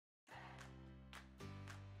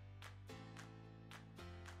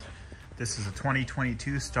This is a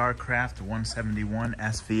 2022 Starcraft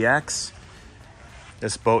 171SVX.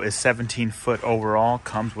 This boat is 17 foot overall,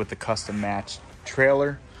 comes with the custom matched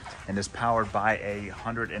trailer, and is powered by a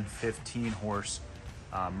 115 horse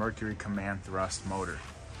Mercury command thrust motor.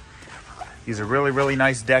 These are really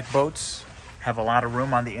nice deck boats. Have a lot of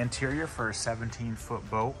room on the interior for a 17 foot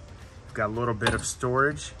boat. We've got a little bit of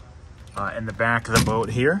storage in the back of the boat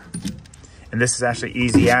here. And this is actually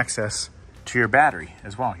easy access to your battery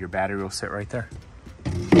as well. Your battery will sit right there.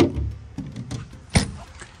 It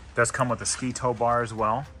does come with a ski tow bar as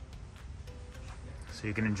well, so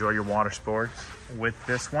you can enjoy your water sports with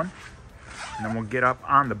this one. And then we'll get up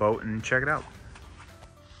on the boat and check it out.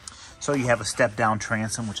 So you have a step down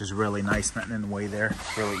transom, which is really nice, nothing in the way there,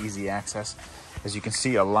 really easy access. As you can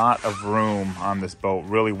see, a lot of room on this boat,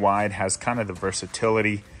 really wide, has kind of the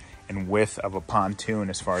versatility and width of a pontoon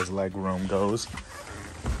as far as leg room goes.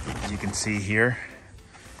 As you can see here,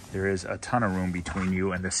 there is a ton of room between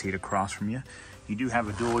you and the seat across from you. You do have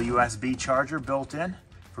a dual USB charger built in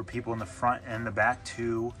for people in the front and the back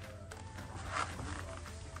to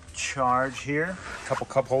charge here. A couple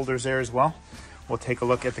cup holders there as well. We'll take a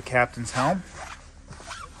look at the captain's helm.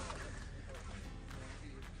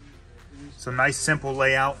 So nice simple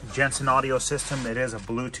layout, Jensen audio system. It is a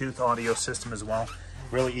Bluetooth audio system as well.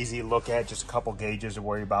 Really easy to look at, just a couple gauges to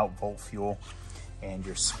worry about, volt, fuel, and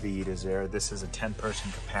your speed is there. This is a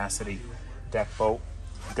 10-person capacity deck boat.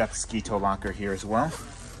 You've got the ski tow locker here as well.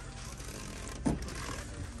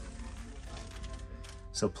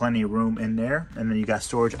 So plenty of room in there. And then you got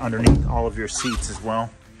storage underneath all of your seats as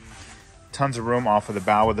well. Tons of room off of the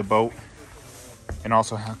bow of the boat. And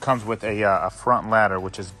also comes with a front ladder,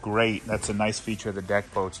 which is great. That's a nice feature of the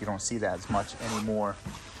deck boats. You don't see that as much anymore.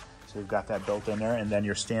 So we've got that built in there, and then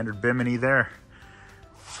your standard bimini there.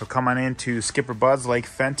 So come on into SkipperBud's Lake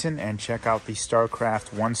Fenton and check out the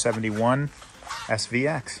Starcraft 171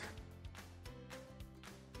 SVX.